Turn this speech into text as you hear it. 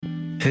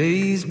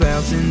He's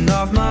bouncing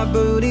off my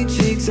booty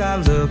cheeks, I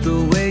love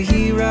the way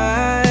he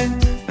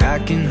rides. I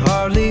can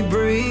hardly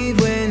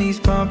breathe when he's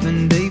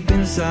pumping deep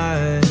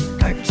inside.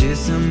 I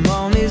kiss him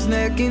on his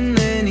neck and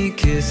then he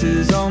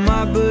kisses on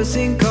my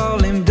pussy and call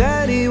him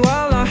daddy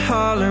while I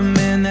holler,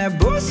 man, that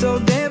boy's so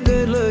damn